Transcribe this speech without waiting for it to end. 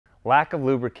Lack of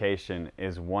lubrication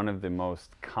is one of the most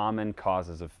common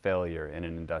causes of failure in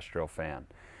an industrial fan.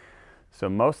 So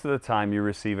most of the time you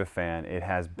receive a fan, it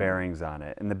has bearings on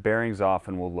it, and the bearings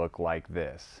often will look like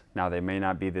this. Now they may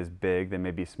not be this big, they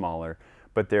may be smaller,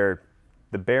 but the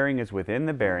bearing is within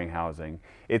the bearing housing.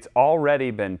 It's already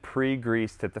been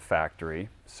pre-greased at the factory,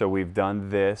 so we've done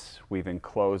this, we've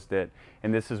enclosed it,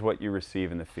 and this is what you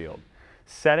receive in the field.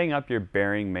 Setting up your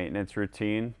bearing maintenance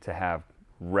routine to have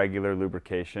regular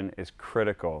lubrication is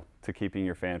critical to keeping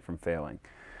your fan from failing.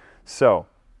 So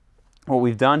what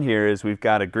we've done here is we've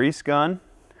got a grease gun,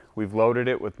 we've loaded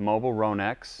it with mobile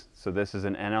Ronex, so this is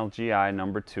an NLGI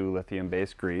number 2 lithium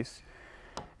based grease,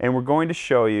 and we're going to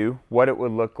show you what it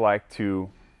would look like to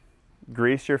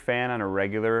grease your fan on a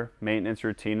regular maintenance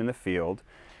routine in the field.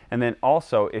 And then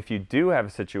also, if you do have a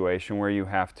situation where you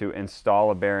have to install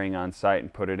a bearing on site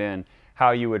and put it in, how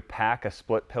you would pack a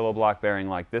split pillow block bearing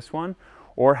like this one,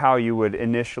 or how you would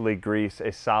initially grease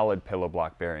a solid pillow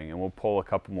block bearing. And we'll pull a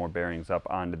couple more bearings up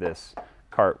onto this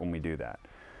cart when we do that.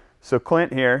 So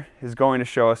Clint here is going to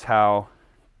show us how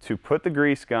to put the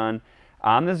grease gun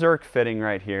on the Zerk fitting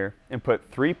right here and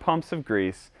put 3 pumps of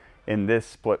grease in this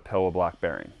split pillow block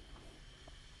bearing.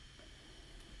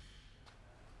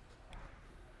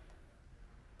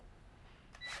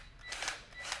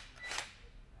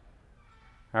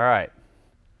 All right.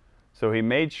 So he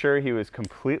made sure he was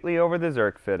completely over the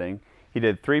Zerk fitting. He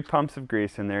did 3 pumps of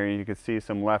grease in there, and you could see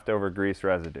some leftover grease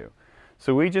residue.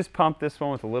 So we just pumped this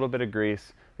one with a little bit of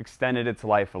grease, extended its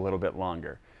life a little bit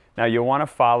longer. Now you'll want to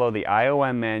follow the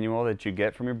IOM manual that you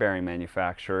get from your bearing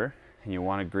manufacturer, and you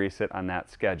want to grease it on that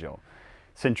schedule.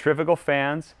 Centrifugal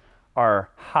fans are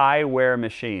high wear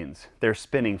machines. They're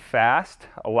spinning fast.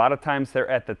 A lot of times they're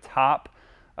at the top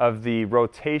of the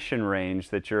rotation range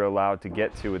that you're allowed to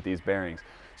get to with these bearings.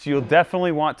 So you'll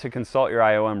definitely want to consult your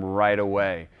IOM right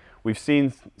away. We've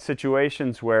seen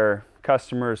situations where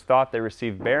customers thought they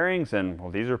received bearings and, well,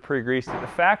 these are pre-greased at the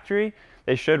factory.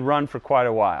 They should run for quite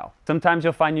a while. Sometimes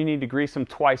you'll find you need to grease them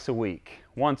twice a week,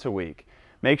 once a week.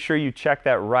 Make sure you check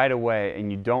that right away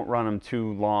and you don't run them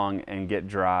too long and get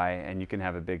dry, and you can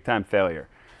have a big time failure.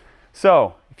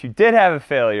 So if you did have a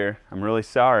failure, I'm really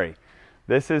sorry.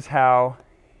 This is how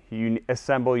you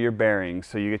assemble your bearings.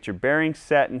 So you get your bearings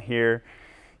set in here.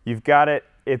 You've got it,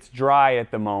 it's dry at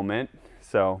the moment.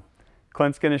 So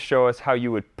Clint's going to show us how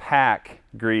you would pack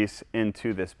grease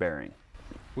into this bearing.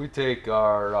 We take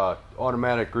our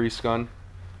automatic grease gun,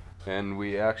 and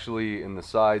we actually, in the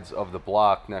sides of the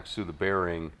block next to the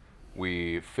bearing,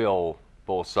 we fill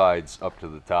both sides up to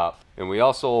the top. And we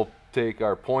also take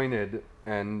our pointed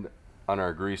end on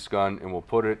our grease gun and we'll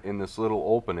put it in this little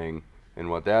opening,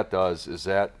 and what that does is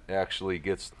that actually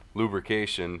gets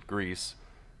lubrication, grease,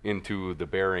 into the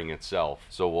bearing itself.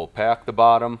 So we'll pack the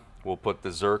bottom, we'll put the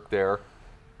Zerk there,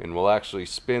 and we'll actually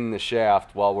spin the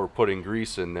shaft while we're putting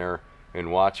grease in there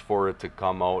and watch for it to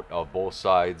come out of both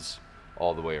sides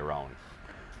all the way around.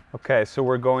 Okay, so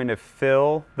we're going to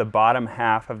fill the bottom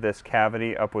half of this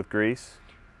cavity up with grease.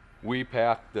 We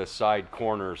pack the side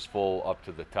corners full up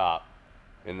to the top,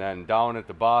 and then down at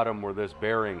the bottom where this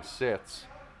bearing sits,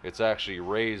 it's actually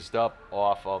raised up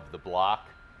off of the block.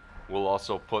 We'll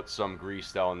also put some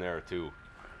grease down there too.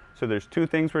 So there's 2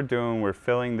 things we're doing. We're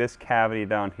filling this cavity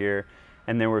down here,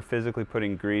 and then we're physically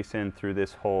putting grease in through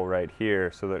this hole right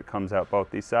here so that it comes out both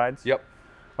these sides? Yep.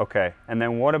 Okay, and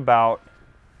then what about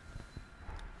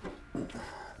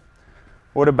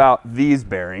these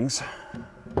bearings?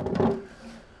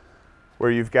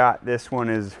 Where you've got, this one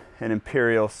is an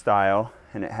imperial style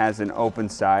and it has an open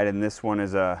side, and this one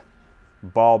is a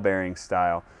ball bearing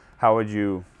style. How would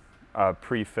you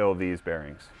pre-fill these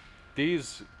bearings?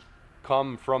 These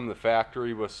come from the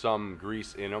factory with some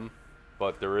grease in them,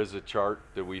 but there is a chart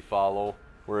that we follow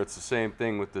where it's the same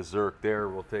thing with the Zerk there.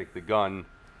 We'll take the gun,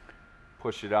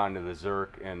 push it onto the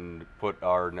Zerk, and put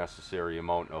our necessary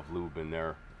amount of lube in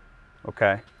there.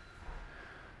 Okay.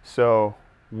 So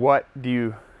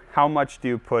how much do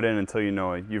you put in until you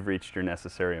know you've reached your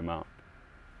necessary amount?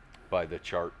 By the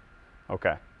chart.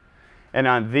 Okay. And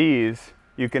on these,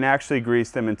 you can actually grease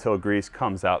them until grease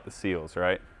comes out the seals,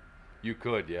 right? You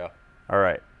could, yeah. All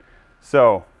right.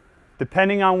 So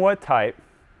depending on what type,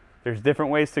 there's different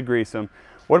ways to grease them.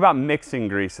 What about mixing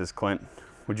greases, Clint?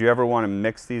 Would you ever want to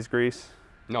mix these grease?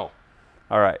 No.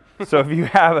 All right. So if you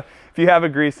have a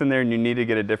grease in there and you need to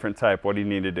get a different type, what do you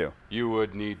need to do? You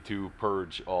would need to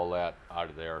purge all that out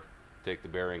of there. Take the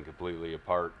bearing completely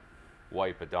apart,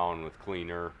 wipe it down with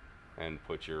cleaner, and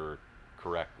put your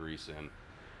correct grease in.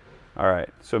 All right,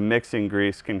 so mixing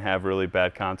grease can have really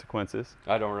bad consequences?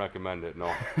 I don't recommend it,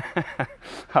 no.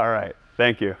 All right,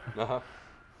 thank you. Uh-huh.